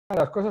de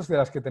las cosas de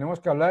las que tenemos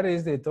que hablar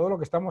es de todo lo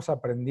que estamos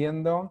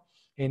aprendiendo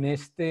en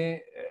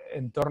este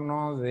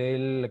entorno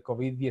del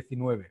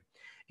COVID-19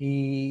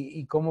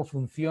 y cómo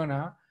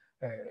funciona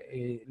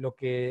lo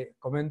que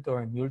comento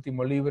en mi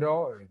último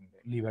libro,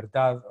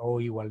 Libertad o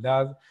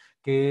Igualdad,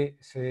 que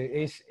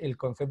es el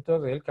concepto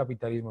del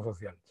capitalismo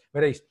social.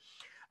 Veréis,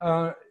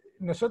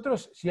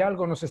 nosotros si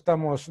algo nos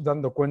estamos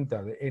dando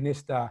cuenta en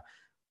esta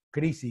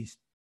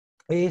crisis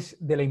es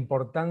de la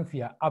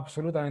importancia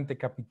absolutamente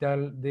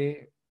capital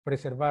de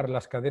preservar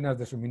las cadenas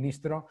de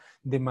suministro,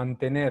 de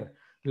mantener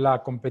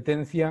la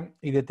competencia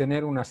y de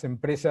tener unas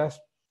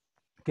empresas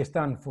que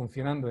están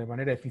funcionando de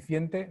manera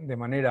eficiente, de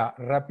manera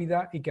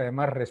rápida y que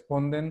además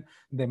responden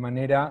de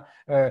manera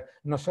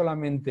no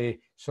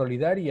solamente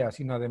solidaria,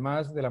 sino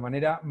además de la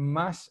manera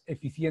más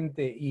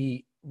eficiente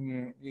y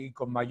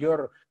con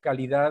mayor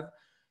calidad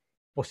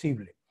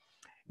posible.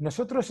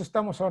 Nosotros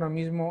estamos ahora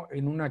mismo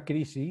en una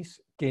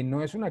crisis que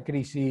no es una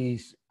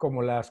crisis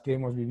como las que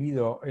hemos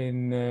vivido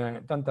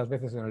tantas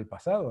veces en el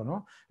pasado,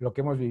 ¿no? Lo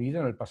que hemos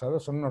vivido en el pasado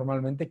son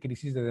normalmente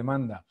crisis de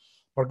demanda.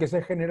 ¿Por qué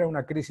se genera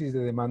una crisis de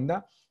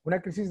demanda? Una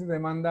crisis de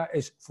demanda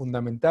es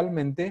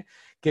fundamentalmente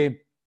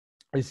que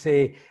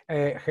se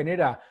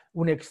genera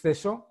un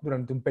exceso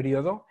durante un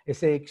periodo,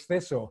 ese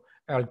exceso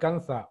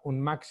alcanza un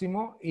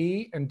máximo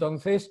y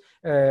entonces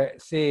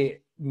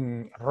se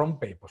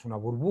rompe pues una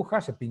burbuja,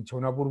 se pincha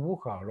una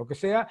burbuja o lo que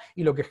sea,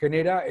 y lo que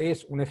genera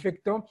es un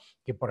efecto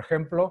que, por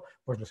ejemplo,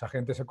 pues los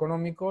agentes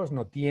económicos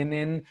no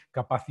tienen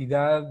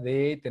capacidad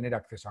de tener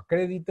acceso a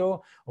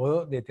crédito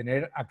o de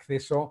tener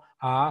acceso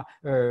a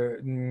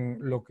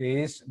lo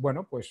que es,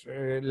 bueno, pues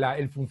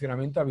el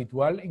funcionamiento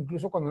habitual,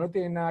 incluso cuando no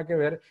tiene nada que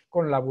ver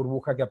con la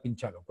burbuja que ha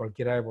pinchado.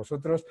 Cualquiera de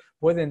vosotros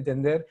puede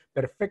entender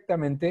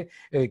perfectamente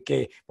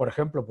que, por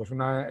ejemplo, pues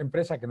una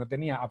empresa que no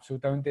tenía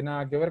absolutamente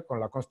nada que ver con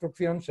la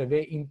construcción se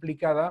ve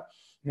implicada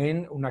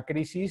en una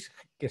crisis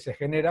que se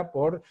genera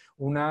por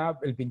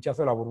el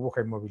pinchazo de la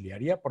burbuja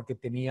inmobiliaria, porque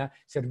tenía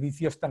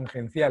servicios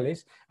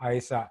tangenciales a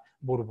esa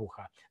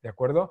burbuja, ¿de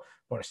acuerdo?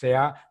 Por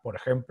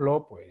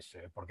ejemplo, pues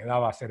porque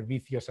daba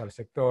servicios al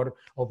sector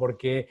o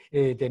porque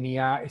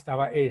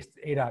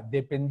era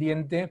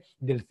dependiente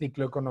del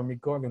ciclo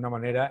económico de una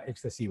manera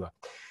excesiva.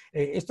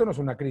 Esto no es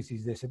una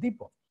crisis de ese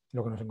tipo.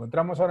 Lo que nos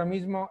encontramos ahora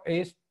mismo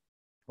es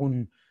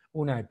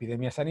una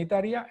epidemia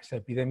sanitaria. Esa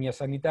epidemia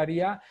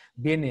sanitaria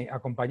viene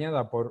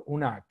acompañada por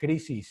una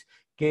crisis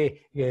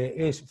que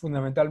es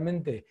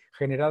fundamentalmente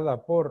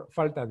generada por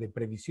falta de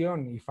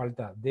previsión y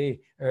falta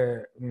de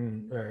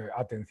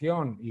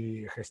atención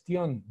y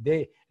gestión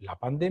de la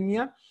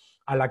pandemia,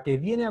 a la que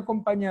viene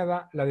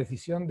acompañada la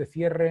decisión de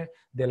cierre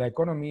de la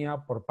economía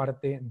por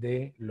parte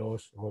de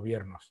los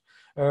gobiernos.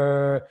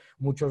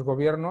 Muchos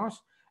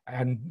gobiernos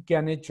 ¿qué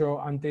han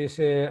hecho ante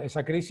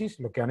esa crisis?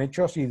 Lo que han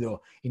hecho ha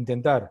sido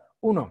intentar,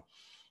 uno,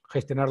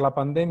 gestionar la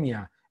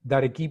pandemia,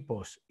 dar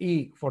equipos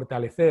y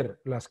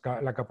fortalecer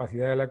la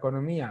capacidad de la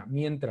economía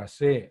mientras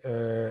se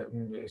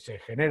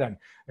generan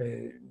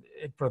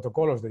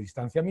protocolos de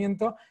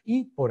distanciamiento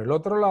y, por el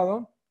otro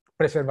lado,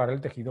 preservar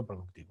el tejido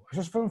productivo.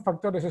 Esos son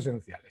factores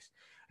esenciales.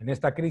 En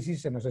esta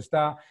crisis se nos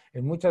está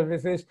muchas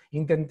veces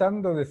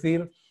intentando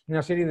decir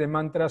una serie de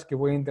mantras que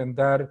voy a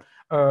intentar,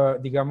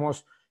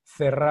 digamos,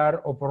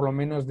 cerrar o por lo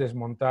menos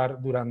desmontar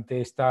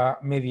durante esta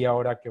media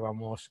hora que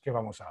vamos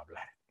a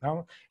hablar,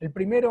 ¿no? El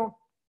primero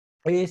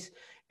es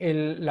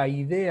la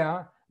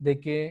idea de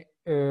que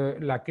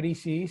la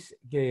crisis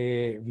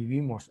que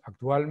vivimos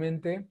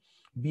actualmente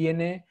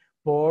viene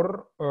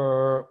por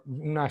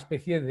una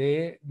especie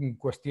de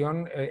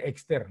cuestión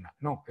externa.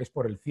 No, es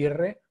por el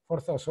cierre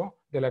forzoso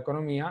de la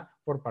economía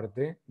por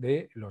parte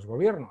de los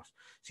gobiernos.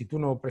 Si tú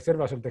no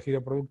preservas el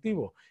tejido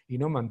productivo y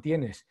no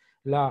mantienes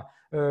la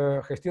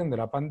gestión de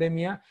la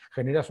pandemia,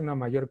 generas una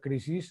mayor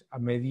crisis a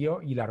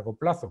medio y largo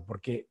plazo,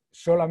 porque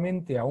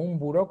solamente a un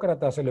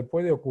burócrata se le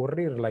puede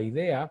ocurrir la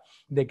idea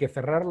de que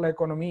cerrar la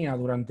economía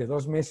durante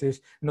 2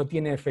 meses no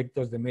tiene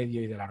efectos de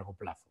medio y de largo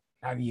plazo.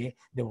 Nadie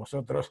de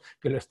vosotros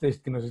que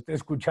nos esté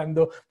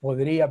escuchando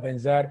podría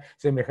pensar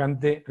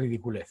semejante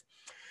ridiculez.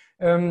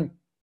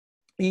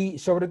 Y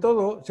sobre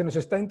todo se nos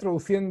está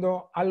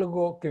introduciendo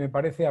algo que me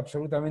parece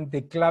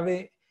absolutamente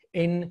clave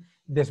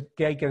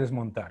que hay que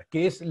desmontar,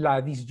 que es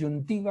la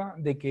disyuntiva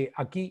de que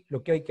aquí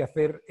lo que hay que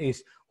hacer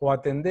es o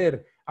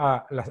atender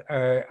a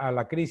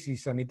la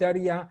crisis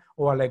sanitaria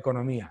o a la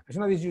economía. Es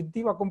una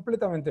disyuntiva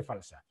completamente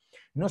falsa.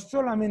 No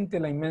solamente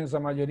la inmensa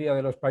mayoría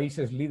de los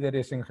países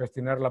líderes en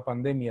gestionar la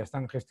pandemia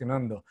están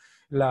gestionando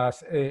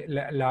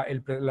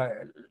el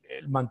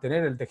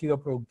mantener el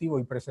tejido productivo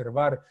y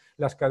preservar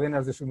las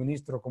cadenas de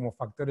suministro como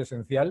factor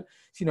esencial,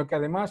 sino que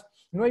además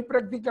no hay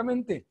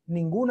prácticamente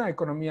ninguna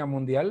economía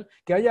mundial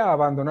que haya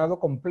abandonado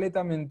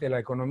completamente la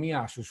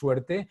economía a su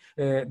suerte,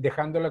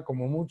 dejándola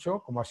como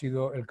mucho, como ha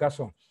sido el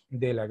caso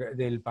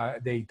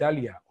de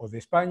Italia o de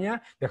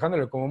España,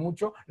 dejándole como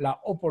mucho la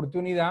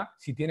oportunidad,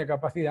 si tiene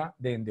capacidad,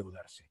 de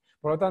endeudarse.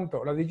 Por lo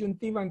tanto, la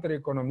disyuntiva entre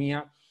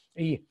economía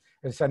y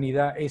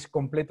sanidad es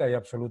completa y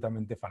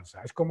absolutamente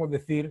falsa. Es como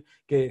decir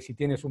que si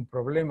tienes un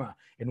problema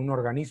en un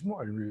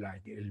organismo,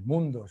 el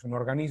mundo es un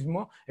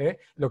organismo,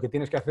 lo que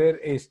tienes que hacer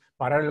es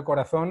parar el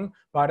corazón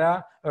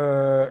para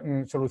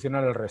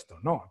solucionar el resto.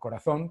 No, el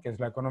corazón, que es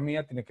la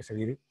economía, tiene que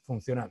seguir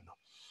funcionando.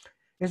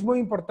 Es muy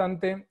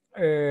importante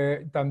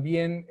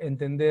también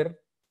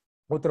entender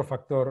otro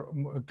factor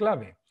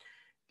clave.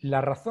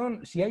 La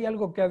razón, si hay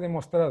algo que ha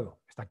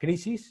demostrado esta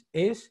crisis,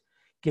 es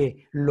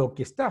que lo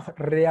que está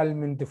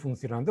realmente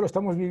funcionando, lo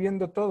estamos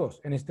viviendo todos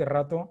en este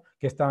rato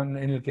en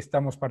el que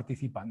estamos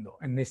participando,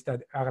 en esta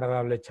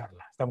agradable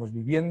charla. Estamos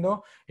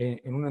viviendo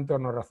en un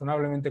entorno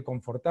razonablemente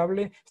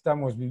confortable,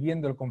 estamos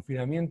viviendo el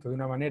confinamiento de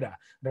una manera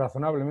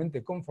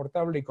razonablemente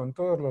confortable y con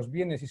todos los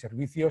bienes y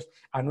servicios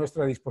a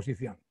nuestra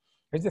disposición.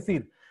 Es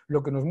decir,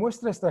 lo que nos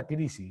muestra esta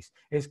crisis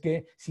es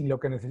que lo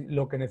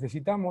que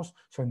necesitamos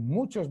son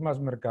muchos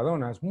más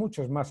Mercadonas,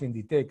 muchos más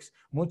Inditex,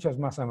 muchos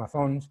más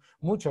Amazons,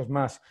 muchos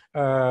más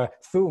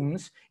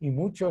Zooms y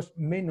muchos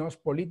menos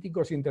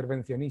políticos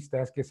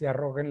intervencionistas que se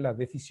arroguen la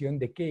decisión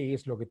de qué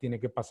es lo que tiene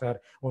que pasar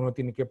o no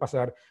tiene que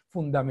pasar,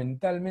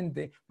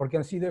 fundamentalmente porque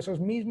han sido esos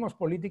mismos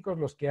políticos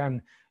los que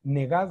han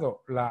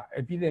negado la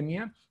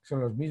epidemia, son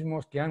los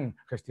mismos que han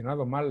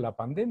gestionado mal la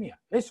pandemia.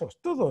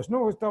 Esos, todos,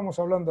 no estamos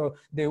hablando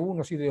de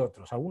unos y de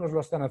otros. Algunos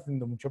lo están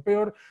haciendo mucho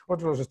peor,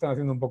 otros lo están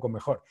haciendo un poco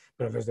mejor.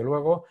 Pero desde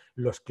luego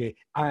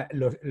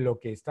lo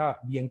que está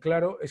bien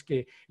claro es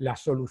que la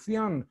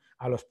solución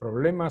a los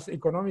problemas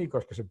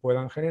económicos que se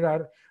puedan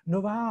generar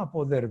no va a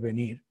poder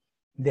venir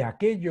de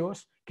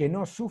aquellos que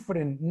no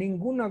sufren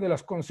ninguna de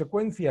las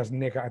consecuencias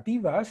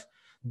negativas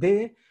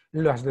de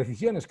las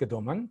decisiones que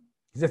toman.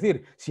 Es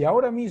decir, si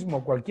ahora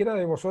mismo cualquiera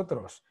de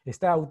vosotros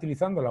está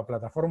utilizando la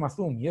plataforma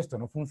Zoom y esto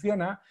no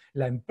funciona,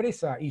 la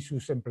empresa y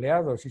sus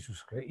empleados y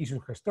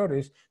sus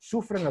gestores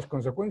sufren las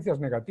consecuencias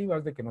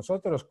negativas de que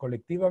nosotros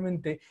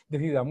colectivamente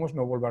decidamos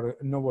no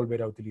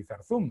volver a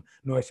utilizar Zoom.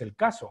 No es el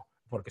caso,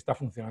 porque está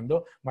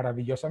funcionando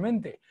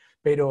maravillosamente.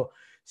 Pero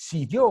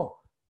si yo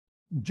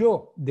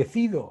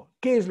decido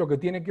qué es lo que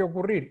tiene que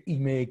ocurrir y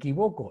me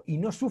equivoco y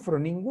no sufro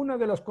ninguna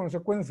de las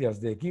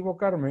consecuencias de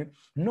equivocarme,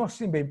 no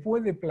se me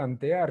puede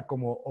plantear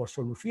como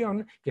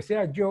solución que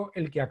sea yo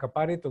el que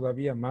acapare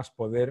todavía más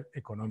poder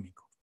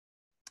económico.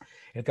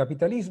 El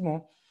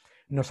capitalismo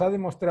nos ha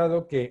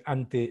demostrado que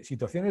ante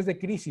situaciones de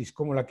crisis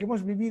como la que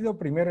hemos vivido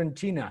primero en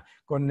China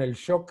con el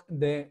shock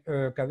de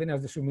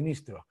cadenas de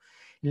suministro,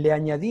 le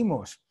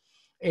añadimos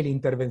el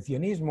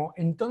intervencionismo,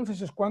 entonces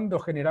es cuando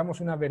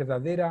generamos una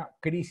verdadera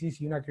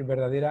crisis y una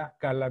verdadera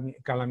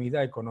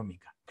calamidad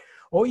económica.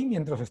 Hoy,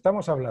 mientras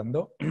estamos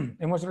hablando,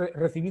 hemos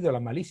recibido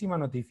la malísima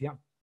noticia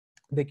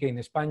de que en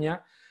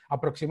España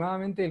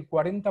aproximadamente el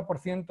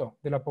 40%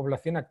 de la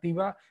población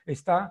activa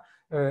está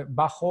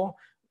bajo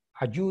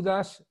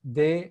ayudas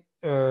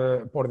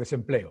por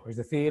desempleo, es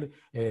decir,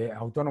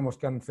 autónomos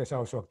que han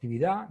cesado su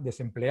actividad,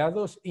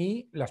 desempleados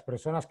y las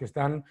personas que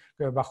están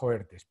bajo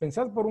ERTES.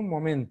 Pensad por un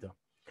momento.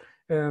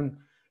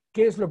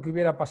 ¿Qué es lo que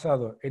hubiera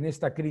pasado en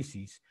esta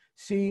crisis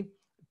si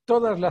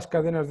todas las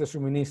cadenas de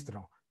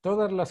suministro,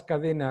 todas las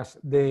cadenas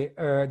de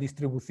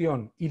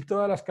distribución y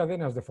todas las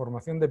cadenas de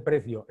formación de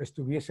precio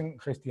estuviesen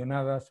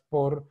gestionadas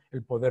por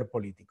el poder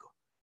político?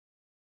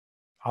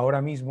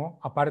 Ahora mismo,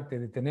 aparte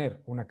de tener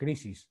una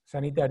crisis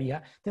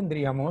sanitaria,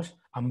 tendríamos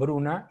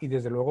hambruna y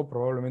desde luego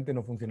probablemente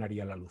no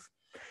funcionaría la luz.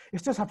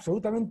 Esto es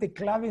absolutamente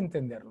clave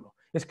entenderlo.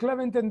 Es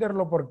clave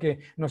entenderlo porque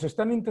nos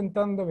están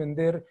intentando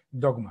vender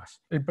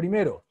dogmas. El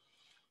primero,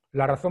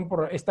 la razón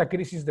por esta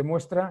crisis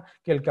demuestra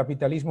que el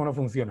capitalismo no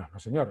funciona. No,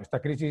 señor, esta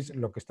crisis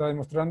lo que está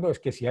demostrando es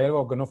que si hay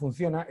algo que no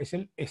funciona es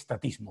el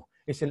estatismo,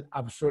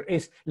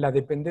 es la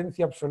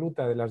dependencia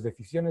absoluta de las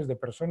decisiones de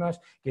personas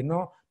que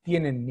no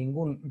tienen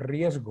ningún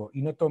riesgo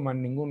y no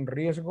toman ningún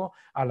riesgo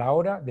a la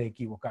hora de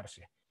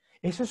equivocarse.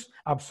 Eso es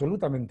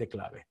absolutamente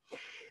clave.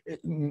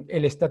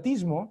 El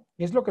estatismo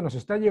es lo que nos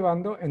está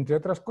llevando, entre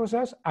otras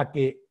cosas, a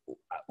que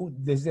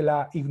desde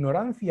la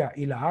ignorancia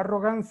y la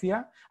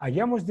arrogancia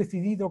hayamos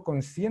decidido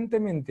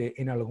conscientemente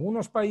en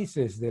algunos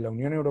países de la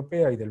Unión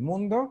Europea y del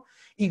mundo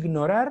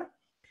ignorar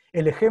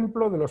el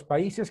ejemplo de los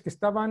países que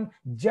estaban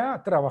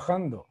ya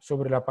trabajando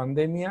sobre la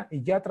pandemia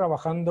y ya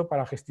trabajando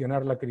para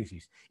gestionar la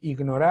crisis.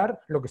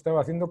 Ignorar lo que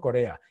estaba haciendo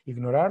Corea,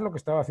 ignorar lo que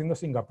estaba haciendo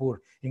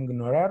Singapur,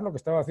 ignorar lo que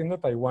estaba haciendo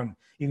Taiwán,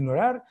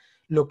 ignorar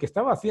lo que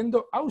estaba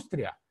haciendo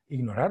Austria,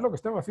 ignorar lo que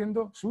estaba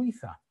haciendo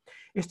Suiza.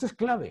 Esto es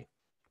clave,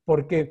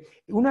 porque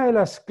una de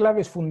las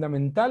claves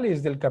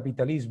fundamentales del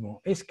capitalismo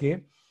es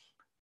que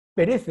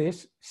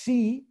pereces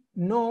si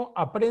no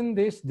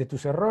aprendes de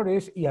tus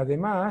errores y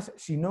además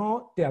si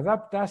no te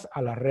adaptas a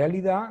la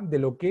realidad de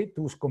lo que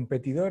tus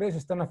competidores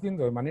están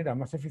haciendo de manera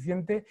más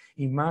eficiente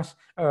y,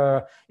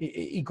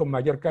 y con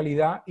mayor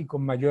calidad y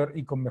con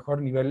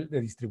mejor nivel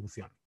de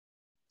distribución.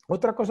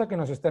 Otra cosa que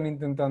nos están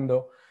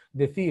intentando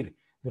decir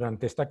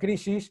durante esta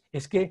crisis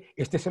es que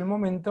este es el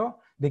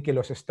momento de que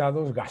los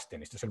estados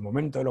gasten. Este es el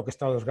momento de lo que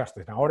estados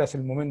gasten. Ahora es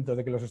el momento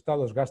de que los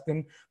estados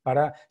gasten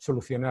para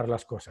solucionar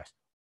las cosas.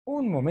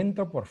 Un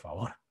momento, por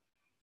favor.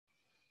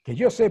 Que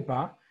yo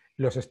sepa,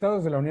 Los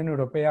estados de la Unión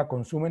Europea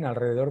consumen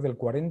alrededor del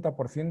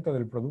 40%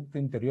 del Producto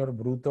Interior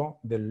Bruto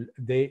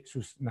de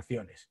sus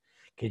naciones.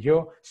 Que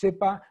yo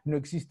sepa, no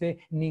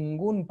existe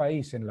ningún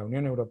país en la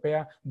Unión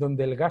Europea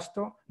donde el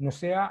gasto no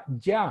sea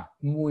ya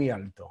muy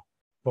alto.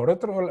 Por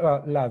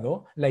otro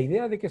lado, la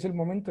idea de que es el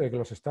momento de que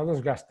los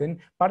estados gasten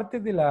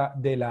parte de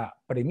la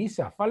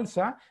premisa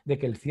falsa de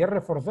que el cierre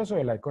forzoso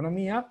de la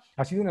economía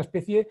ha sido una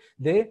especie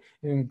de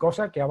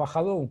cosa que ha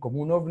bajado como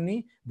un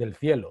ovni del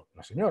cielo.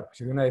 No, señor, ha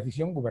sido una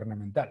decisión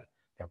gubernamental.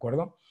 ¿De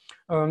acuerdo?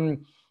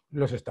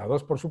 Los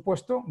estados, por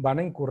supuesto, van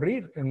a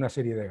incurrir en una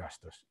serie de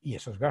gastos y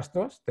esos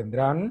gastos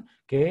tendrán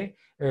que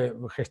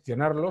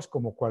gestionarlos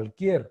como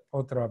cualquier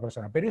otra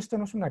persona. Pero esto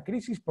no es una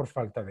crisis por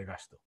falta de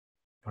gasto.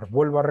 Os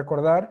vuelvo a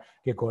recordar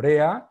que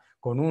Corea,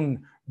 con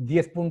un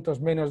 10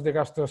 puntos menos de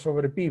gasto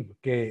sobre PIB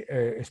que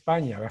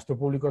España, gasto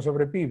público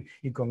sobre PIB,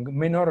 y con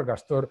menor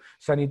gasto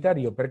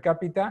sanitario per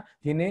cápita,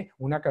 tiene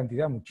una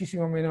cantidad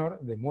muchísimo menor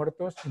de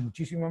muertos y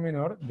muchísimo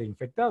menor de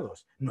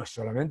infectados. No es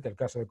solamente el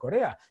caso de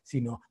Corea,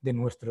 sino de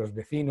nuestros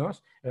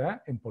vecinos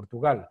en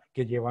Portugal,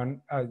 que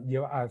llevan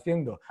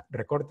haciendo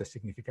recortes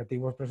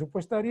significativos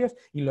presupuestarios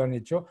y lo han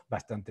hecho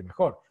bastante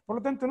mejor. Por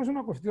lo tanto, no es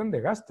una cuestión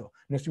de gasto.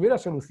 No se hubiera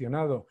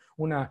solucionado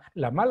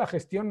la mala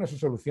gestión, no se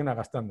soluciona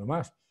gastando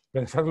más.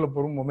 Pensadlo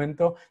por un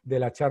momento de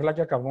la charla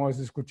que acabamos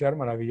de escuchar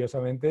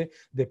maravillosamente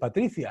de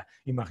Patricia.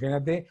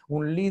 Imagínate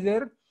un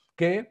líder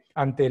que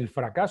ante el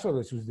fracaso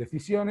de sus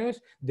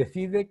decisiones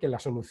decide que la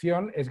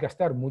solución es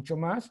gastar mucho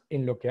más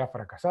en lo que ha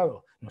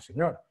fracasado. No,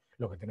 señor.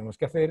 Lo que tenemos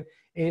que hacer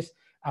es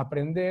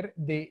aprender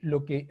de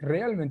lo que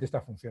realmente está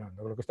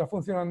funcionando. Lo que está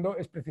funcionando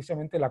es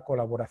precisamente la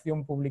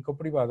colaboración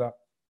público-privada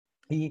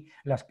y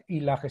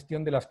la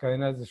gestión de las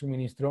cadenas de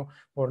suministro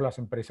por las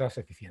empresas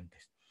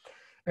eficientes.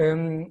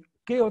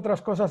 ¿Qué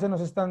otras cosas se nos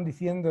están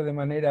diciendo de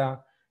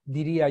manera,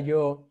 diría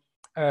yo,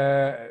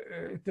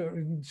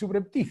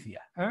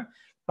 subrepticia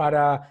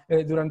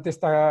durante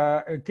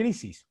esta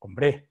crisis?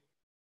 Hombre,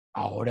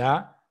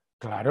 ahora,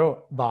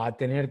 claro, va a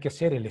tener que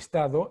ser el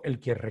Estado el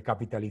que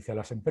recapitalice a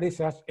las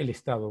empresas, el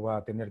Estado va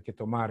a tener que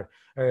tomar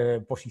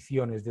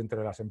posiciones dentro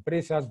de las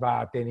empresas, va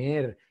a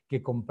tener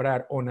que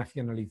comprar o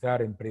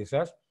nacionalizar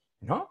empresas,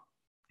 ¿no?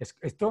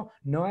 Esto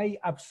no hay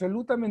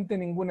absolutamente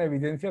ninguna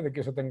evidencia de que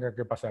eso tenga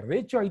que pasar. De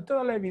hecho, hay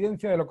toda la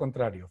evidencia de lo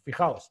contrario.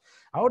 Fijaos,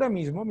 ahora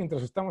mismo,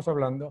 mientras estamos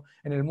hablando,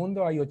 en el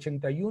mundo hay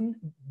 81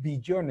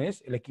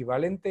 billones, el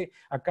equivalente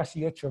a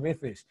casi 8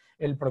 veces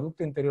el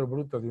Producto Interior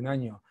Bruto de un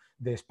año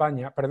de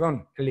España,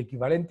 perdón, el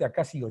equivalente a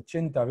casi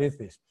 80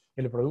 veces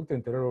el Producto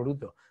Interior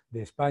Bruto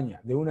de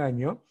España de un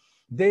año,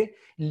 de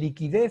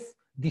liquidez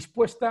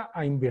dispuesta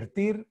a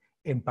invertir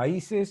en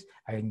países,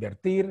 a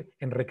invertir,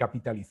 en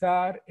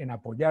recapitalizar, en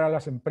apoyar a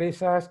las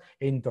empresas,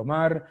 en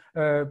tomar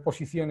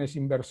posiciones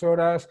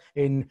inversoras,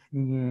 en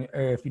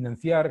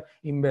financiar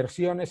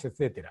inversiones,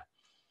 etc.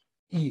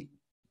 ¿Y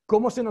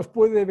cómo se nos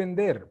puede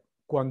vender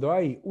cuando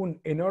hay un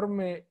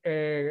enorme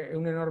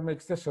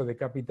exceso de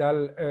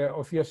capital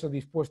ocioso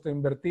dispuesto a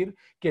invertir,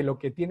 que lo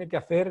que tiene que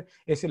hacer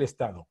es el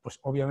Estado? Pues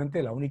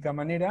obviamente la única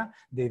manera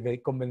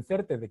de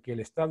convencerte de que el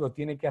Estado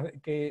tiene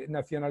que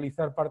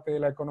nacionalizar parte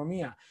de la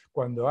economía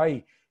cuando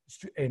hay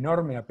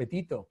enorme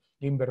apetito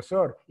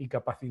inversor y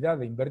capacidad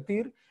de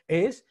invertir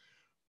es,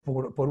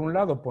 por un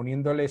lado,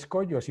 poniéndole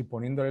escollos y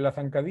poniéndole la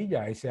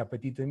zancadilla a ese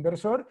apetito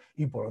inversor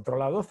y, por otro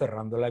lado,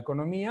 cerrando la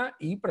economía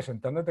y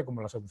presentándote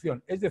como la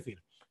solución. Es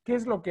decir, ¿qué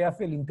es lo que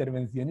hace el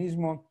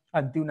intervencionismo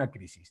ante una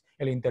crisis?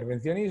 El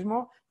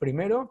intervencionismo,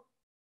 primero,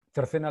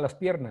 cercena las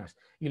piernas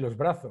y los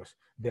brazos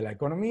de la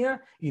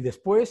economía y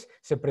después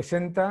se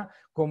presenta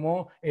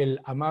como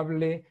el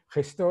amable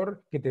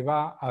gestor que te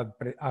va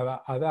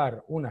a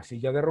dar una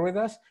silla de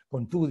ruedas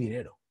con tu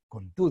dinero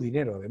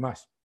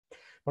además.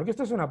 Porque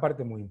esto es una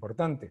parte muy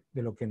importante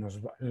de lo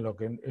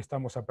que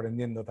estamos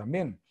aprendiendo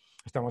también.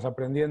 Estamos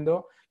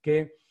aprendiendo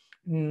que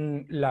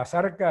las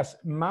arcas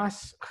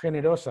más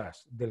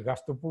generosas del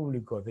gasto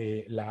público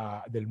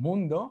del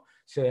mundo,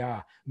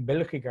 sea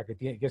Bélgica,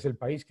 que es el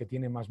país que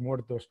tiene más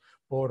muertos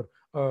por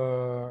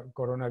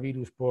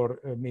coronavirus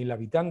por 1000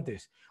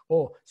 habitantes,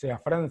 o sea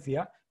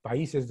Francia,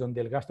 países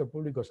donde el gasto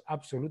público es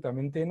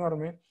absolutamente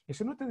enorme,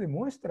 eso no te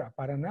demuestra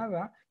para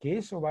nada que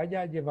eso vaya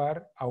a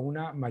llevar a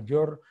una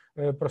mayor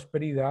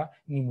prosperidad,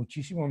 ni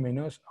muchísimo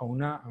menos a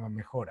una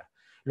mejora.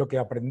 Lo que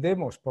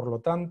aprendemos, por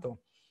lo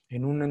tanto,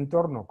 en un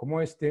entorno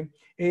como este,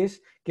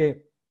 es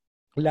que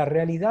la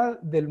realidad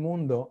del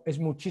mundo es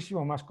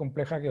muchísimo más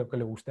compleja que lo que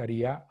le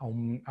gustaría a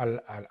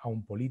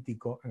un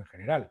político en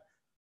general.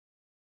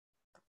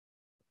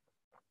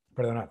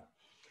 Perdonad.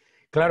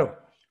 Claro,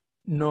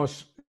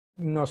 nos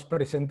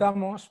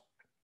presentamos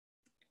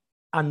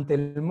ante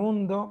el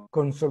mundo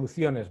con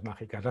soluciones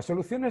mágicas. Las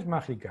soluciones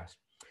mágicas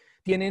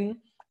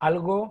tienen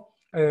algo,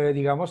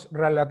 digamos,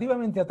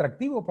 relativamente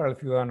atractivo para el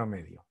ciudadano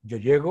medio. Yo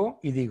llego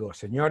y digo,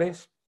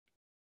 señores,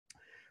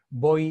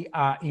 voy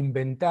a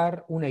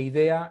inventar una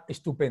idea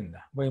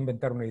estupenda. Voy a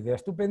inventar una idea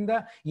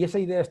estupenda y esa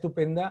idea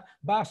estupenda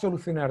va a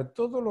solucionar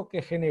todo lo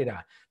que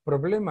genera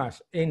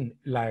problemas en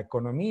la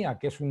economía,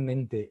 que es un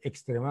ente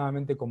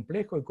extremadamente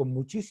complejo y con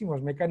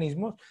muchísimos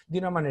mecanismos, de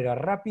una manera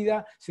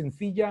rápida,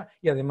 sencilla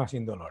y además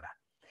indolora.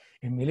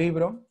 En mi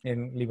libro,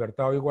 en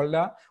Libertad o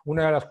Igualdad,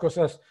 una de las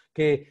cosas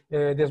que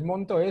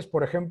desmonto es,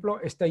 por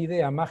ejemplo, esta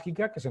idea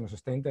mágica que se nos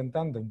está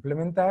intentando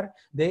implementar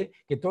de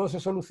que todo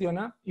se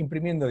soluciona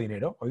imprimiendo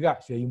dinero.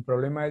 Oiga, si hay un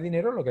problema de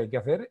dinero, lo que hay que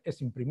hacer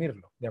es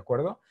imprimirlo, ¿de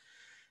acuerdo?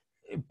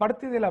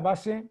 Parte de la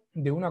base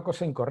de una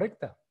cosa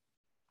incorrecta.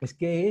 Es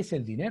 ¿qué es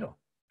el dinero?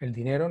 El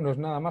dinero no es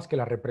nada más que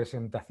la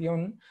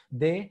representación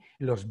de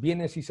los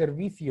bienes y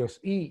servicios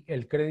y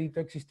el crédito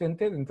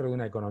existente dentro de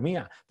una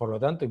economía. Por lo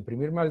tanto,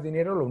 imprimir más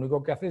dinero lo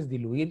único que hace es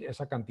diluir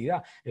esa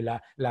cantidad.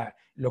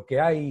 Lo que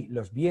hay,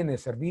 los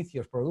bienes,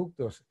 servicios,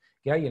 productos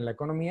que hay en la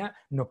economía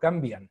no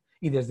cambian.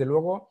 Y desde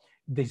luego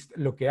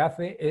lo que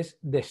hace es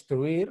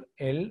destruir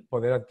el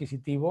poder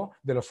adquisitivo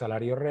de los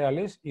salarios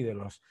reales y de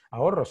los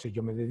ahorros. Si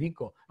yo me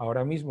dedico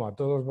ahora mismo a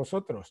todos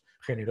vosotros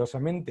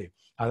generosamente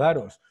a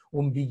daros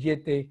un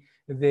billete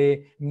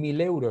de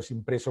 1.000 euros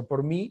impreso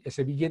por mí,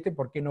 ese billete,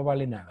 ¿por qué no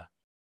vale nada?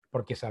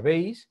 Porque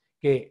sabéis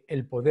que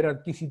el poder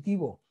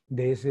adquisitivo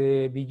de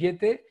ese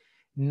billete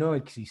no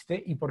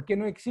existe. ¿Y por qué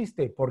no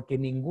existe? Porque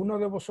ninguno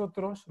de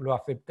vosotros lo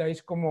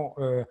aceptáis como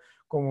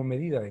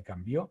medida de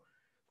cambio.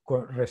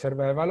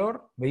 Reserva de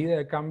valor, medida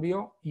de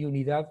cambio y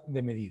unidad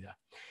de medida.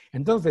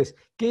 Entonces,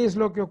 ¿qué es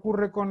lo que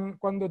ocurre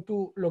cuando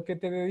tú lo que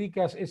te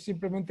dedicas es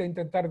simplemente a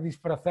intentar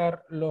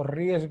disfrazar los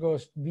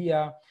riesgos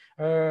vía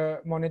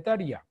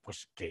monetaria?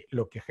 Pues que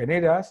lo que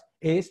generas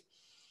es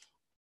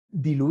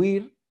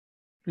diluir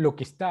lo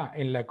que está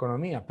en la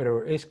economía,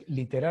 pero es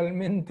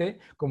literalmente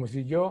como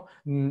si yo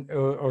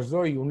os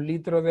doy un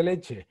litro de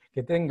leche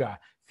que tenga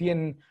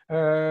 100,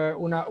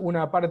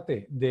 una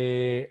parte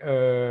de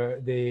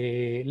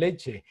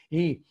leche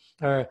y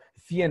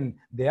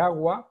 100 de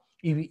agua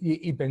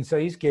y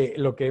pensáis que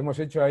lo que hemos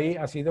hecho ahí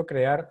ha sido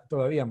crear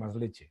todavía más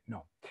leche.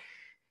 No.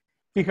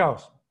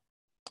 Fijaos,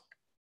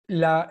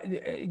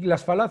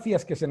 las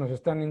falacias que se nos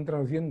están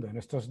introduciendo en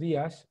estos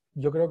días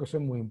yo creo que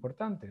son muy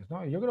importantes,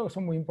 ¿no? Yo creo que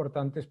son muy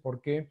importantes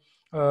porque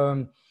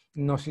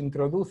nos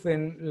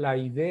introducen la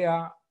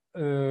idea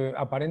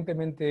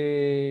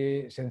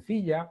aparentemente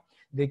sencilla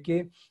de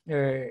que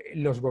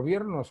los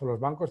gobiernos o los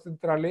bancos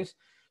centrales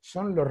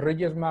son los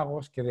reyes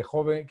magos que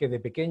de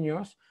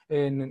pequeños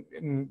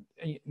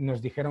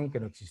nos dijeron que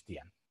no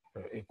existían.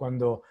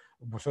 Cuando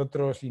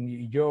vosotros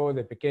y yo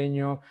de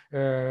pequeño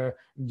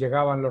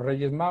llegaban los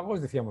Reyes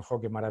Magos, decíamos, ¡jo,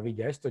 qué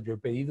maravilla esto! Yo he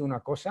pedido una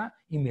cosa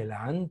y me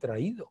la han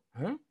traído.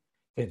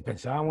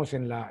 Pensábamos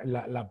en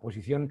la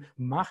posición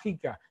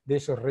mágica de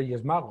esos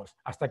Reyes Magos,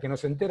 hasta que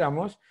nos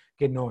enteramos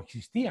que no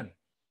existían.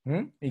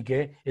 Y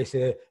que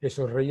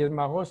esos Reyes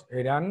Magos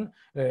eran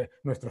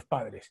nuestros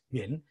padres.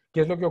 Bien,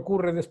 ¿qué es lo que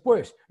ocurre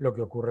después? Lo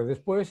que ocurre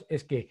después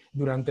es que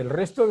durante el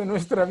resto de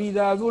nuestra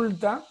vida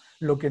adulta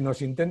lo que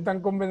nos intentan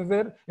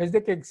convencer es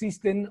de que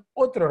existen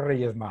otros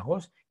Reyes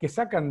Magos que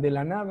sacan de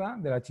la nada,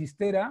 de la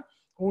chistera,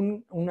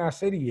 una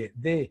serie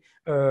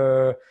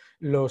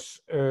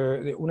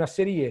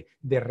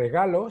de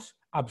regalos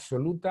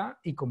absoluta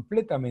y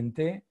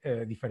completamente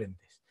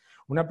diferentes.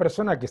 Una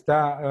persona que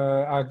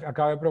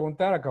acaba de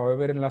preguntar, acabo de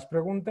ver en las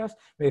preguntas,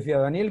 me decía,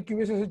 Daniel, ¿qué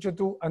hubieses hecho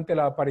tú ante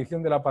la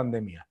aparición de la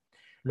pandemia?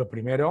 Lo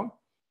primero,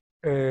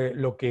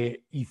 lo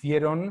que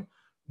hicieron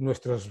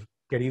nuestros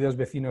queridos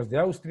vecinos de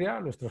Austria,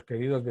 nuestros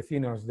queridos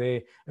vecinos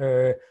de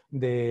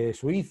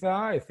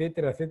Suiza,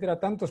 etcétera, etcétera,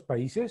 tantos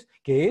países,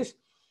 que es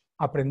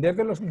aprender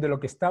de lo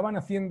que estaban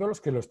haciendo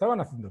los que lo estaban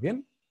haciendo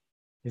bien.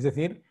 Es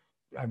decir,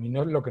 a mí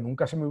lo que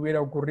nunca se me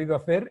hubiera ocurrido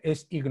hacer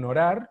es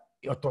ignorar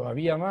o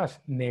todavía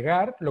más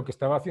negar lo que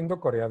estaba haciendo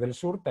Corea del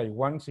Sur,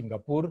 Taiwán,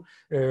 Singapur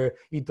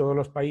y todos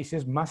los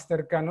países más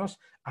cercanos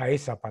a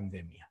esa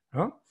pandemia,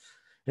 ¿no?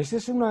 Esa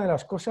es una de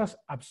las cosas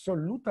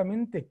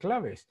absolutamente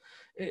claves.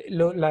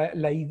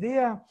 La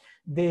idea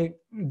de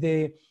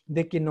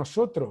que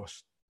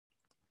nosotros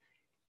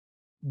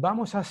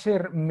vamos a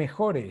ser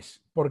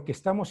mejores porque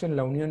estamos en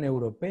la Unión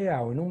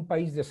Europea o en un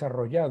país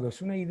desarrollado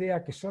es una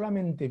idea que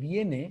solamente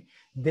viene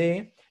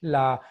de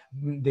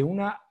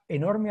una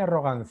enorme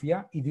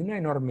arrogancia y de una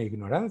enorme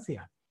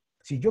ignorancia.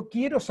 Si yo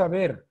quiero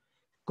saber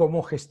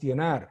cómo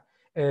gestionar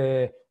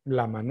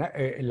la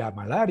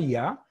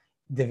malaria,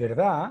 de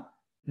verdad,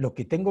 lo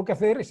que tengo que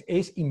hacer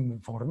es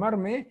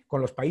informarme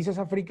con los países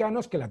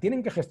africanos que la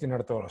tienen que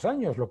gestionar todos los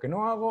años. Lo que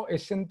no hago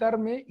es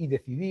sentarme y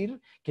decidir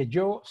que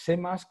yo sé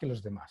más que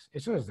los demás.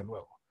 Eso desde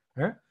luego.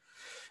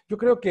 Yo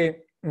creo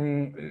que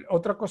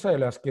otra cosa de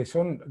las que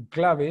son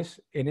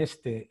claves en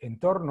este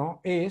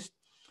entorno es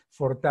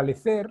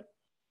fortalecer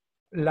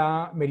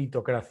la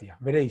meritocracia.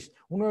 Veréis,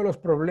 uno de los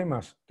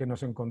problemas que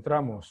nos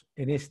encontramos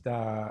en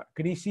esta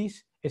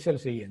crisis es el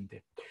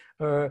siguiente.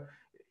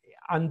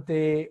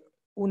 Ante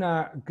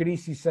una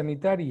crisis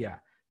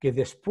sanitaria que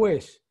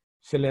después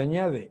se le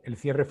añade el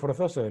cierre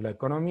forzoso de la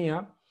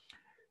economía,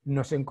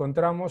 nos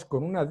encontramos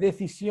con una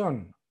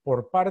decisión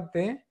por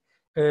parte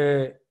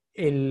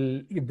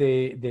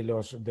de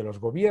los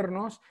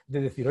gobiernos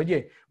de decir,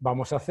 oye,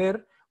 vamos a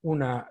hacer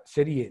una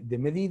serie de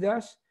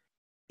medidas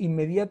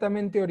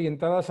inmediatamente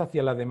orientadas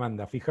hacia la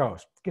demanda.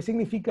 Fijaos, ¿qué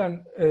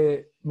significan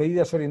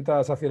medidas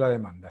orientadas hacia la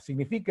demanda?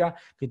 Significa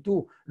que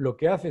tú lo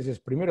que haces es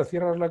primero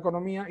cierras la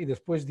economía y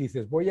después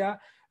dices voy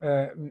a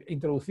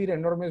introducir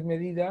enormes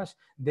medidas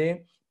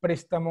de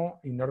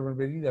préstamo, enormes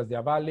medidas de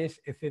avales,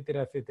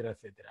 etcétera, etcétera,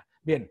 etcétera.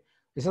 Bien,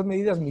 esas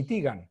medidas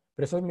mitigan,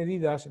 pero esas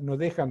medidas no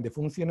dejan de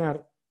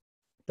funcionar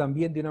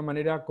también de una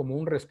manera como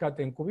un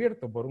rescate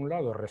encubierto. Por un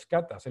lado,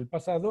 rescatas el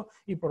pasado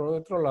y por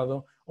otro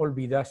lado,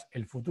 olvidas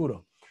el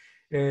futuro.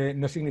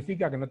 No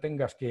significa que no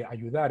tengas que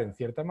ayudar en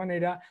cierta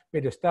manera,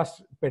 pero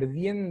estás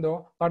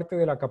perdiendo parte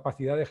de la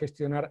capacidad de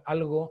gestionar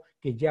algo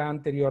que ya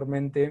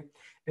anteriormente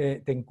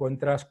te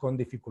encuentras con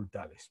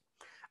dificultades.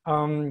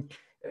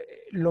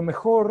 Lo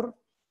mejor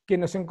que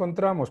nos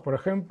encontramos, por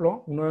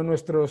ejemplo, uno de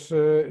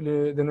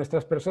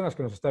nuestras personas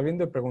que nos está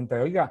viendo pregunta,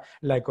 oiga,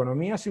 ¿la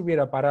economía se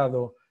hubiera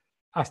parado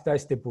hasta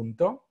este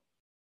punto?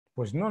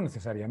 Pues no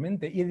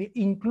necesariamente. Y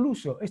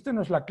incluso, esto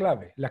no es la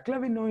clave. La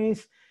clave no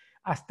es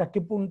hasta qué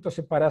punto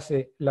se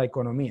parase la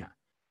economía.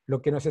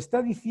 Lo que nos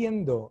está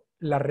diciendo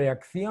la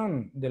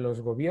reacción de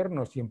los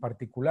gobiernos y en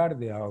particular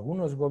de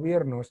algunos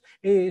gobiernos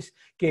es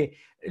que,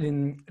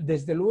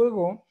 desde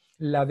luego,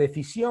 la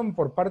decisión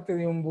por parte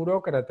de un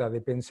burócrata de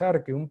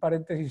pensar que un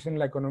paréntesis en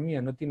la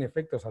economía no tiene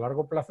efectos a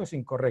largo plazo es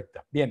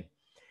incorrecta. Bien,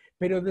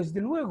 pero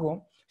desde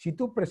luego, si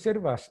tú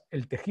preservas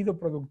el tejido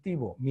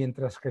productivo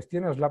mientras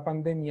gestionas la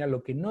pandemia,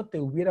 lo que no te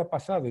hubiera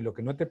pasado y lo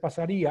que no te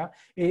pasaría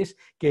es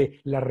que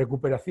la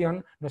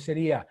recuperación no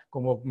sería,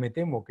 como me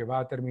temo que va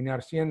a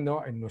terminar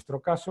siendo, en nuestro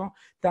caso,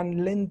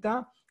 tan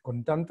lenta,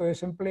 con tanto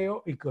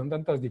desempleo y con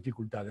tantas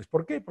dificultades.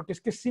 ¿Por qué? Porque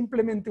es que es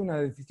simplemente una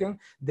decisión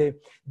de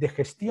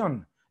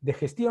gestión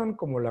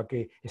como la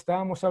que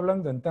estábamos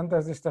hablando en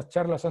tantas de estas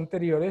charlas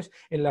anteriores,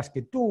 en las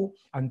que tú,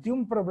 ante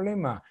un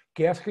problema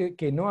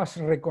que no has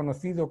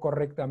reconocido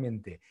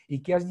correctamente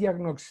y que has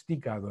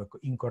diagnosticado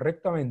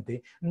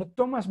incorrectamente, no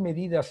tomas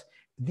medidas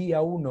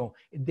día uno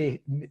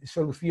de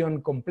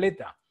solución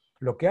completa.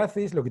 Lo que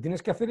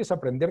tienes que hacer es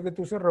aprender de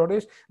tus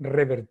errores,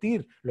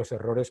 revertir los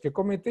errores que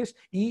cometes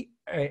e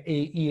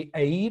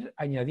ir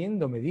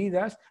añadiendo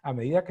medidas a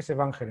medida que se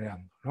van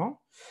generando,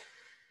 ¿no?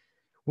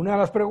 Una de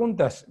las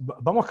preguntas,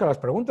 vamos con las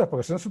preguntas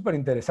porque son súper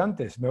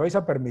interesantes, me vais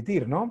a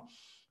permitir, ¿no?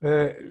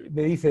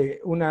 Me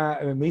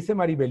dice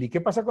Maribel, ¿y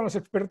qué pasa con los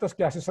expertos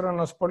que asesoran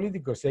a los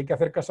políticos? Si hay que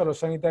hacer caso a los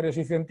sanitarios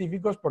y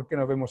científicos, ¿por qué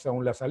no vemos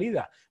aún la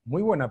salida?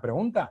 Muy buena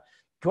pregunta.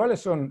 ¿Cuáles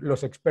son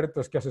los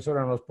expertos que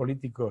asesoran a los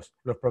políticos,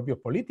 los propios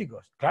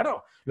políticos?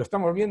 Claro, lo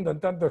estamos viendo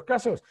en tantos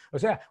casos. O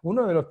sea,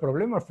 uno de los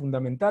problemas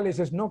fundamentales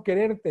es no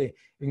quererte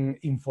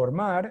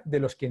informar de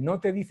los que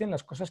no te dicen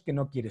las cosas que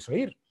no quieres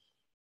oír.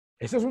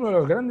 Ese es uno de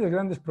los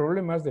grandes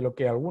problemas de lo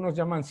que algunos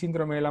llaman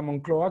síndrome de la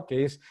Moncloa,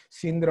 que es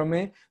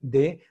síndrome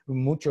de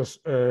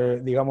muchos,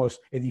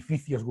 digamos,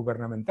 edificios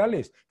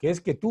gubernamentales, que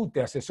es que tú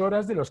te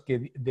asesoras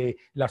de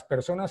las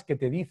personas que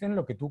te dicen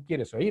lo que tú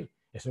quieres oír.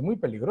 Eso es muy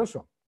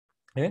peligroso.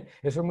 Eso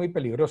es muy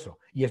peligroso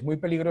y es muy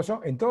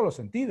peligroso en todos los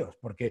sentidos,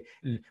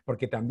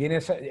 porque también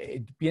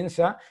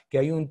piensa que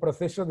hay un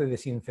proceso de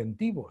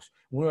desincentivos.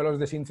 Uno de los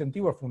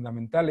desincentivos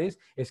fundamentales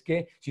es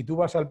que si tú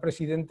vas al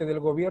presidente del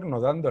gobierno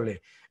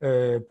dándole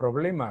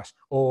problemas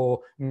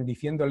o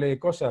diciéndole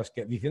cosas,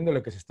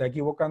 diciéndole que se está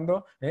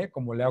equivocando,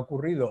 como le ha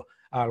ocurrido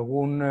a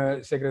algún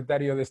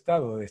secretario de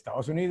Estado de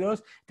Estados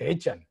Unidos, te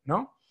echan,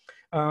 ¿no?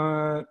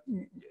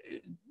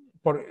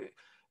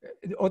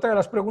 Otra de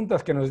las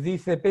preguntas que nos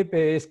dice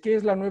Pepe es ¿qué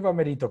es la nueva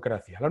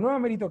meritocracia? La nueva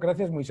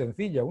meritocracia es muy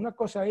sencilla. Una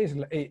cosa es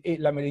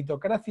la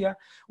meritocracia,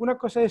 una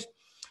cosa es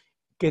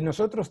que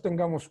nosotros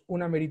tengamos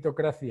una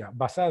meritocracia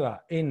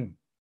basada en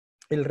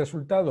el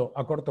resultado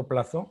a corto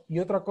plazo y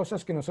otra cosa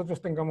es que nosotros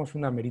tengamos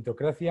una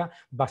meritocracia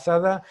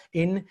basada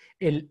en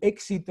el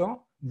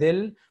éxito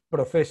del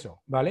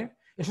proceso, ¿vale?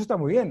 Eso está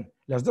muy bien.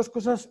 Las dos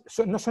cosas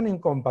no son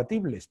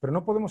incompatibles, pero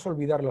no podemos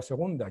olvidar la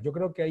segunda. Yo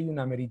creo que hay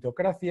una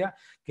meritocracia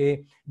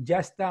que ya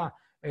está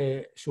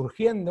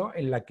surgiendo,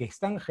 en la que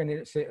están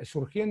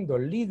surgiendo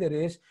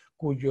líderes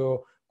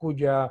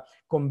cuya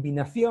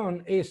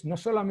combinación es no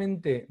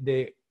solamente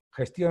de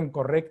gestión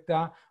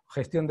correcta,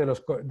 gestión de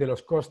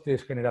los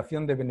costes,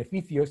 generación de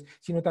beneficios,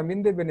 sino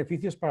también de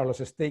beneficios para los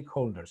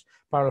stakeholders,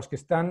 para los que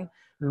están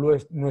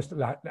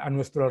a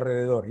nuestro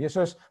alrededor. Y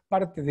eso es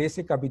parte de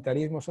ese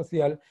capitalismo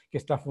social que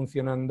está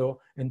funcionando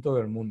en todo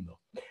el mundo.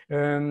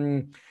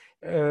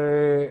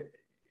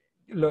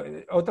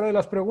 Otra de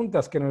las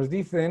preguntas que nos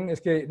dicen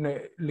es ¿qué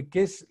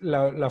es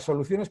las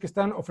soluciones que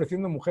están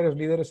ofreciendo mujeres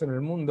líderes en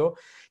el mundo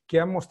que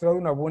han mostrado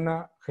una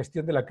buena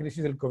gestión de la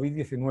crisis del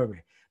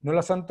COVID-19? No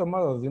las han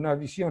tomado de una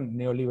visión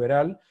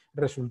neoliberal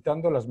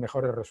resultando las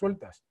mejores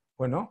resueltas.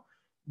 Bueno,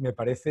 me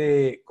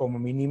parece como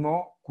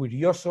mínimo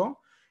curioso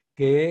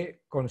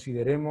que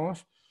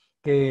consideremos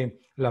que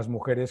las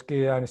mujeres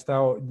que han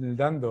estado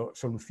dando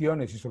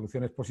soluciones y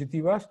soluciones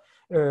positivas,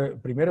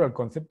 primero el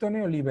concepto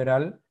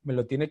neoliberal me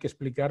lo tiene que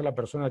explicar la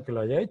persona que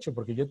lo haya hecho,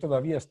 porque yo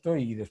todavía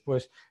estoy, y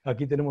después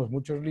aquí tenemos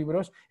muchos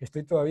libros,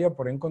 estoy todavía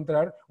por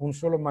encontrar un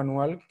solo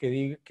manual que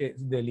diga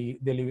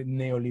del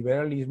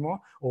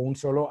neoliberalismo o un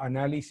solo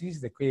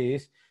análisis de qué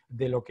es,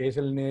 de lo que es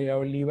el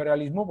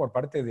neoliberalismo por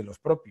parte de los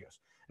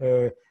propios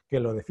que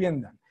lo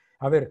defiendan.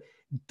 A ver,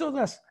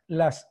 todas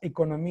las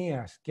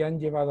economías que han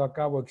llevado a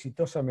cabo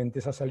exitosamente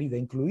esa salida,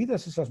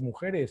 incluidas esas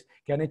mujeres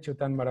que han hecho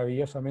tan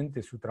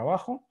maravillosamente su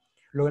trabajo,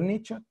 lo han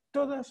hecho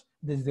todas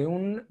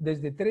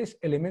desde tres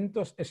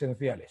elementos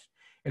esenciales.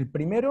 El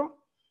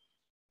primero,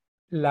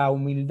 la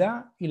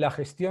humildad y la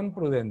gestión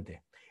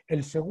prudente.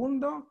 El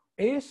segundo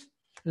es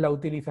la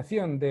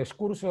utilización de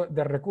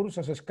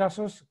recursos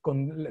escasos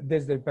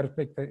desde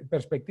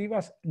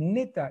perspectivas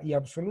neta y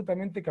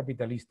absolutamente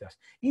capitalistas.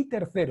 Y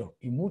tercero,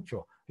 y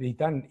mucho y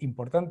tan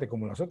importante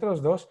como los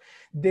otros dos,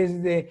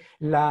 desde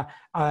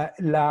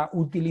la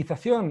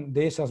utilización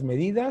de esas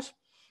medidas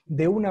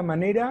de una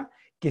manera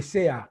que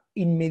sea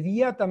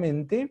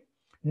inmediatamente,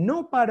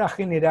 no para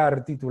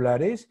generar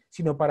titulares,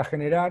 sino para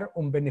generar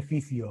un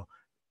beneficio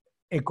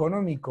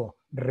económico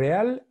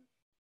real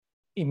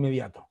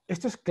inmediato.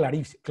 Esto es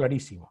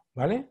clarísimo,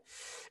 ¿vale?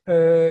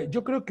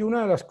 Yo creo que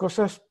una de las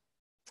cosas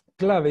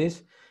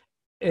claves,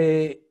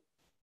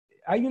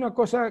 hay una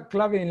cosa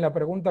clave en la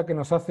pregunta que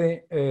nos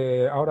hace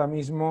ahora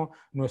mismo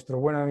nuestro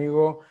buen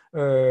amigo,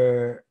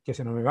 que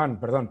se no me van,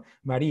 perdón,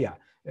 María,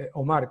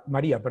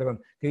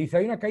 perdón, que dice,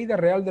 hay una caída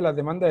real de la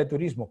demanda de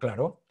turismo.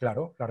 Claro,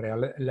 claro,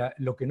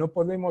 lo que no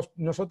podemos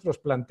nosotros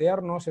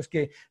plantearnos es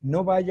que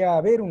no vaya a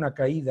haber una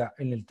caída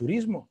en el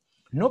turismo.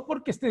 No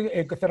porque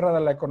esté cerrada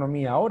la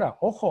economía ahora,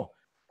 ojo,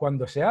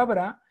 cuando se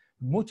abra,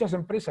 muchas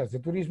empresas de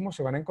turismo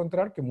se van a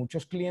encontrar que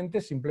muchos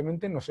clientes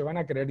simplemente no se van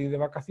a querer ir de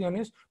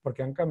vacaciones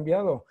porque han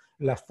cambiado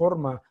la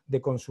forma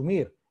de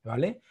consumir,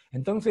 ¿vale?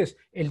 Entonces,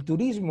 el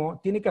turismo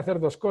tiene que hacer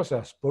dos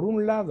cosas. Por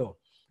un lado,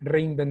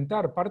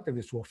 reinventar parte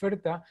de su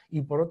oferta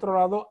y por otro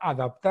lado,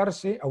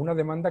 adaptarse a una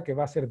demanda que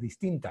va a ser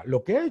distinta,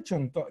 lo que ha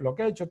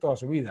hecho toda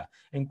su vida,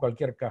 en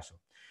cualquier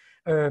caso.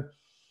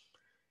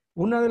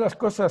 Una de las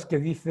cosas que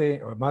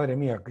dice, oh, madre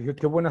mía,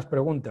 qué buenas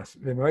preguntas,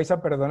 me vais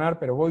a perdonar,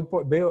 pero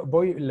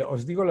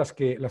os digo las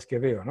que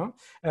veo, ¿no?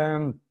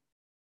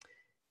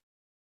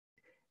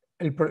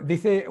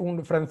 Dice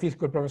un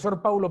Francisco, el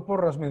profesor Paulo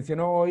Porras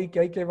mencionó hoy que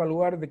hay que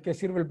evaluar de qué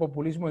sirve el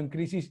populismo en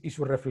crisis y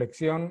su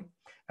reflexión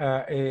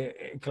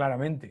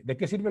claramente. ¿De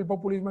qué sirve el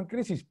populismo en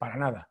crisis? Para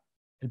nada.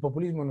 El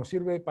populismo no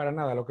sirve para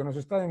nada. Lo que nos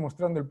está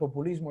demostrando el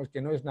populismo es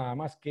que no es nada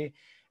más que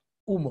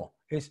humo,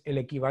 es el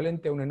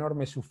equivalente a un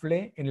enorme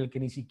soufflé en el que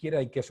ni siquiera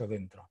hay queso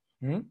dentro.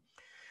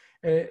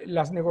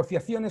 Las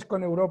negociaciones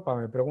con Europa,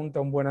 me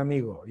pregunta un buen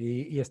amigo,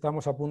 y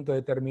estamos a punto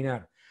de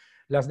terminar.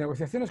 Las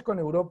negociaciones con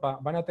Europa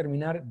van a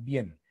terminar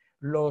bien.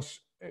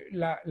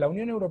 La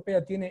Unión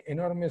Europea tiene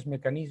enormes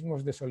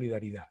mecanismos de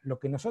solidaridad. Lo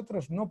que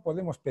nosotros no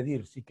podemos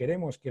pedir si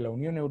queremos que la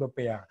Unión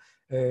Europea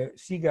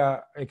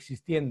siga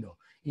existiendo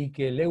y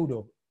que el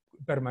euro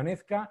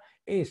permanezca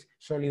es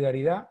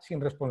solidaridad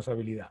sin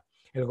responsabilidad.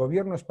 El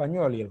gobierno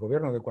español y el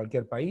gobierno de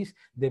cualquier país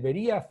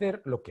debería hacer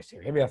lo que se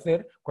debe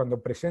hacer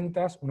cuando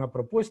presentas una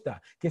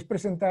propuesta, que es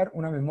presentar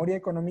una memoria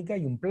económica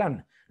y un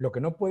plan. Lo que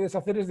no puedes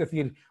hacer es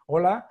decir,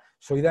 hola,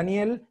 soy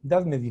Daniel,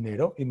 dadme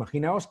dinero.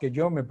 Imaginaos que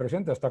yo me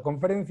presento a esta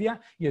conferencia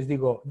y os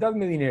digo,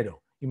 dadme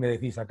dinero. Y me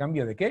decís, ¿a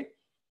cambio de qué?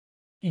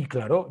 Y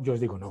claro, yo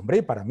os digo, no,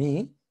 hombre, para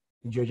mí,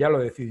 yo ya lo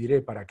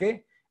decidiré para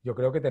qué. Yo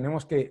creo que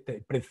tenemos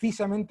que,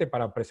 precisamente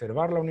para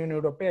preservar la Unión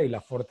Europea y la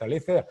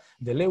fortaleza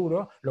del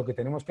euro, lo que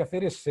tenemos que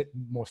hacer es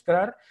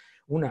mostrar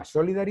una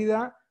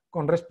solidaridad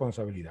con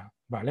responsabilidad,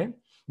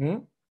 ¿vale?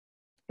 Una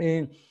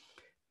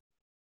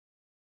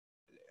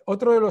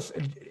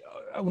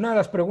de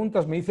las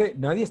preguntas me dice,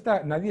 nadie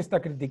está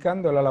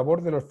criticando la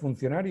labor de los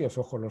funcionarios.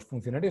 Ojo, los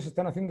funcionarios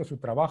están haciendo su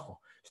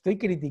trabajo. Estoy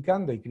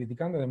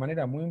criticando de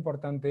manera muy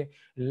importante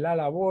la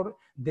labor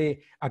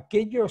de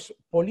aquellos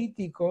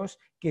políticos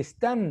que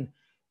están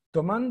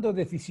tomando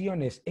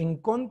decisiones en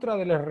contra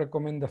de las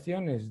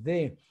recomendaciones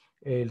del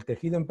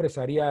tejido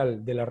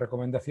empresarial, de las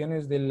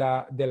recomendaciones de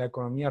la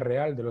economía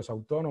real, de los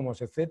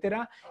autónomos,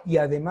 etcétera, y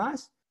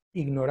además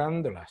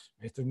ignorándolas.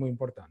 Esto es muy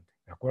importante,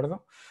 ¿de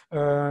acuerdo?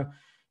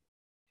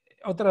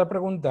 Otra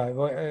pregunta.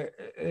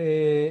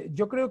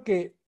 Yo creo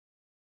que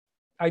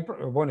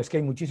es que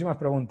hay muchísimas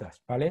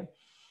preguntas, ¿vale?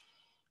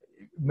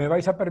 Me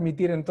vais a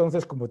permitir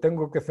entonces, como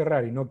tengo que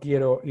cerrar y no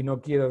quiero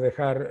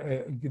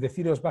dejar,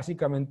 deciros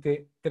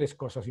básicamente tres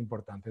cosas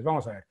importantes.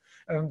 Vamos a ver.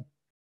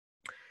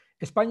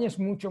 España es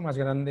mucho más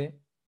grande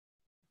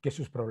que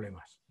sus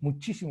problemas,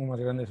 muchísimo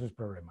más grande que sus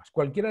problemas.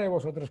 Cualquiera de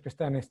vosotros que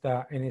está en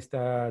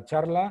esta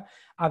charla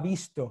ha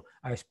visto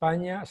a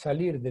España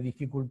salir de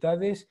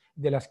dificultades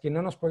de las que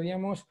no nos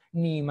podíamos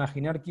ni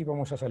imaginar que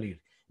íbamos a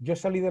salir. Yo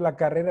salí de la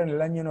carrera en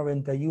el año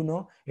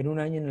 91, en un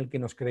año en el que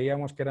nos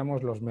creíamos que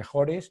éramos los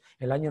mejores.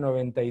 El año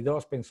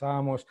 92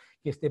 pensábamos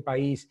que este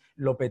país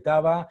lo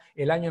petaba.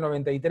 El año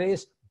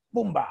 93,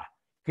 ¡pumba!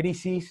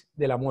 crisis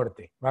de la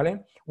muerte,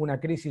 ¿vale? Una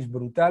crisis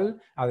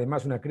brutal,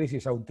 además una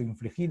crisis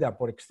autoinfligida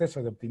por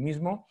exceso de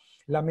optimismo.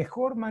 La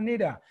mejor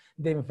manera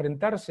de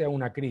enfrentarse a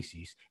una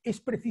crisis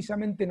es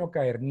precisamente no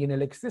caer ni en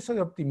el exceso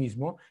de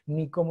optimismo,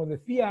 ni, como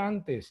decía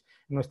antes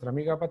nuestra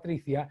amiga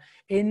Patricia,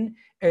 en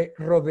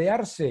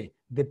rodearse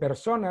de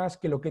personas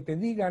que lo que te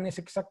digan es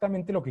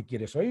exactamente lo que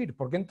quieres oír,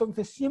 porque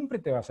entonces siempre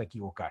te vas a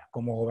equivocar.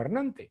 Como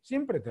gobernante,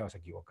 siempre te vas a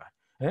equivocar.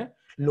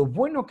 Lo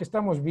bueno que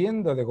estamos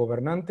viendo de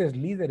gobernantes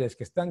líderes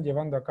que están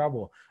llevando a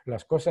cabo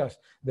las cosas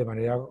de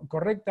manera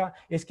correcta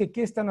es que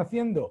 ¿qué están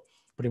haciendo?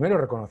 Primero,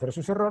 reconocer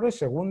sus errores.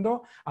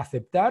 Segundo,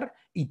 aceptar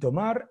y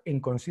tomar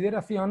en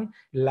consideración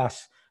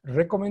las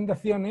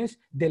recomendaciones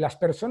de las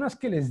personas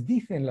que les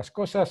dicen las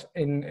cosas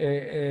en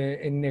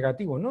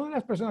negativo, no de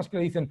las personas que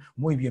le dicen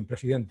muy bien,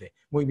 presidente,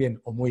 muy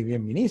bien o muy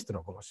bien,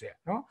 ministro, como sea,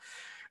 ¿no?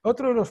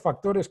 Otro de los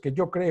factores que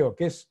yo creo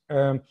que es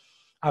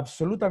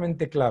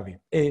absolutamente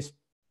clave es,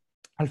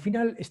 al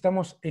final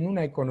estamos en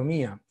una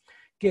economía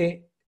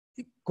que,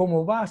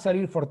 como va a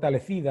salir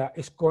fortalecida,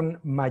 es con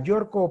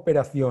mayor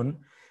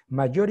cooperación,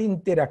 mayor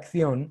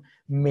interacción,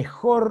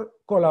 mejor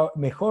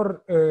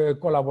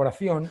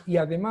colaboración y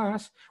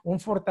además un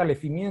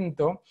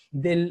fortalecimiento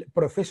del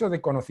proceso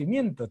de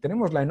conocimiento.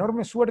 Tenemos la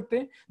enorme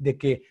suerte de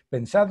que,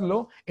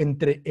 pensadlo,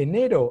 entre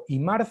enero y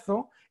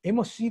marzo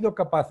hemos sido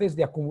capaces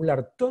de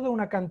acumular toda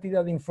una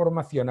cantidad de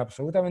información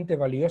absolutamente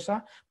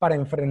valiosa para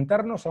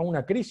enfrentarnos a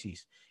una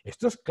crisis.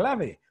 Esto es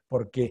clave,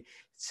 porque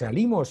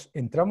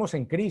entramos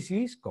en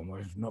crisis, como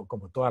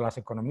todas las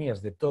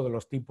economías de todos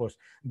los tipos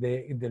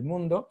del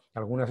mundo.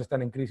 Algunas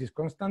están en crisis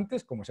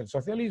constantes, como es el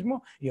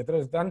socialismo, y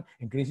otras están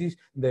en crisis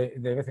de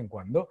vez en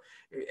cuando.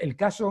 El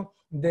caso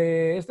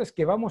de esto es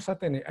que vamos a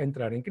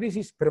entrar en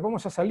crisis, pero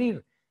vamos a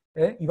salir.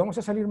 Y vamos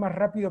a salir más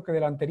rápido que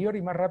del anterior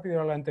y más rápido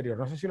de la anterior.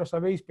 No sé si lo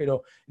sabéis,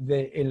 pero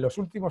en los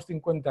últimos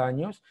 50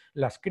 años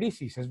las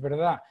crisis, es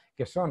verdad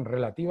que son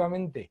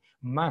relativamente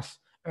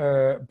más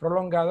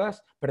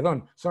prolongadas,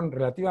 perdón, son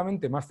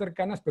relativamente más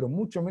cercanas, pero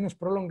mucho menos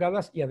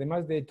prolongadas, y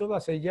además de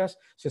todas ellas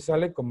se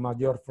sale con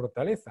mayor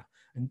fortaleza.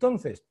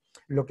 Entonces,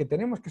 lo que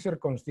tenemos que ser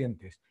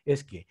conscientes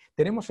es que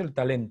tenemos el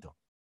talento,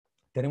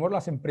 tenemos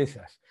las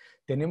empresas,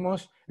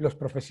 tenemos los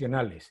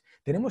profesionales,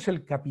 tenemos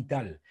el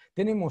capital,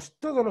 tenemos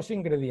todos los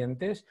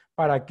ingredientes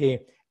para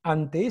que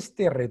ante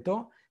este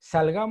reto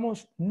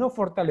salgamos no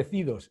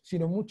fortalecidos,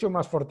 sino mucho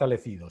más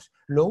fortalecidos.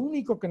 Lo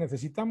único que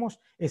necesitamos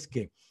es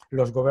que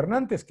los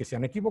gobernantes que se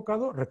han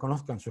equivocado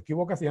reconozcan su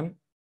equivocación,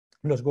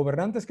 los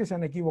gobernantes que se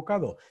han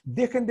equivocado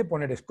dejen de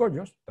poner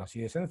escollos,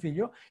 así de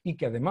sencillo, y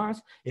que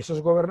además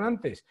esos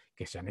gobernantes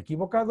que se han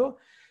equivocado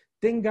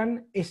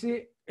tengan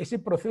ese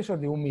proceso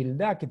de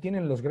humildad que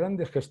tienen los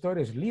grandes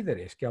gestores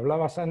líderes, que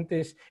hablabas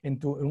antes en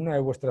una de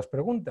vuestras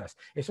preguntas.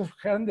 Esos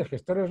grandes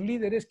gestores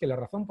líderes, que la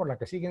razón por la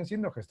que siguen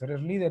siendo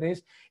gestores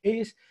líderes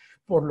es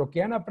por lo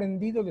que han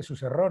aprendido de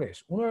sus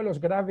errores. Uno de los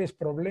graves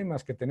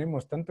problemas que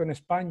tenemos tanto en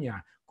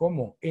España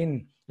como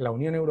en la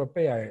Unión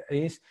Europea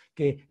es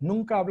que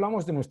nunca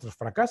hablamos de nuestros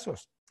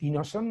fracasos, y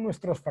no son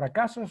nuestros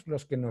fracasos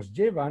los que nos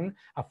llevan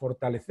a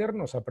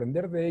fortalecernos, a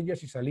aprender de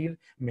ellos y salir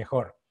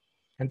mejor.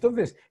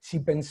 Entonces, si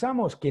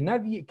pensamos que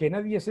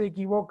nadie se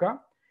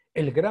equivoca,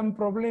 el gran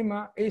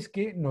problema es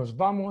que nos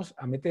vamos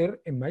a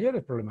meter en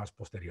mayores problemas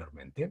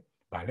posteriormente,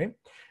 ¿vale?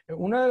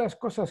 Una de las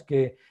cosas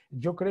que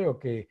yo creo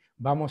que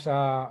vamos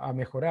a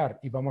mejorar,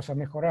 y vamos a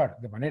mejorar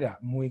de manera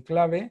muy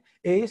clave,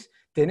 es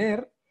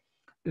tener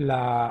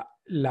la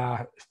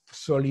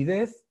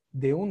solidez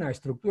de una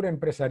estructura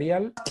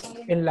empresarial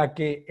en la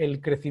que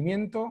el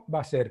crecimiento va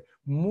a ser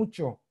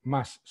mucho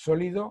más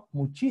sólido,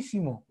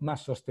 muchísimo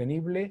más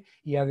sostenible,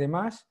 y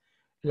además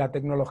la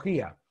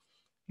tecnología,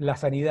 la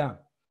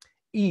sanidad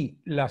y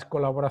la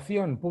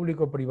colaboración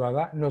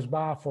público-privada nos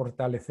va a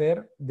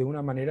fortalecer de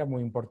una manera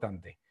muy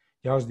importante.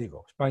 Ya os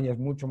digo, España es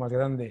mucho más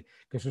grande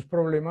que sus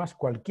problemas,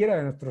 cualquiera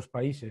de nuestros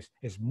países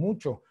es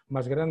mucho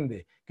más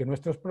grande que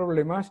nuestros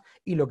problemas,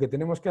 y lo que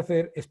tenemos que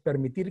hacer es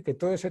permitir que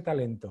todo ese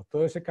talento,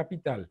 todo ese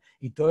capital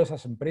y todas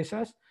esas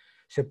empresas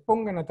se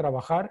pongan a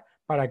trabajar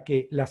para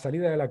que la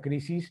salida de la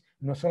crisis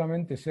no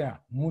solamente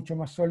sea mucho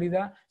más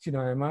sólida,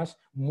 sino además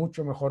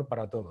mucho mejor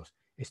para todos.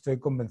 Estoy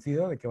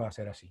convencido de que va a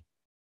ser así.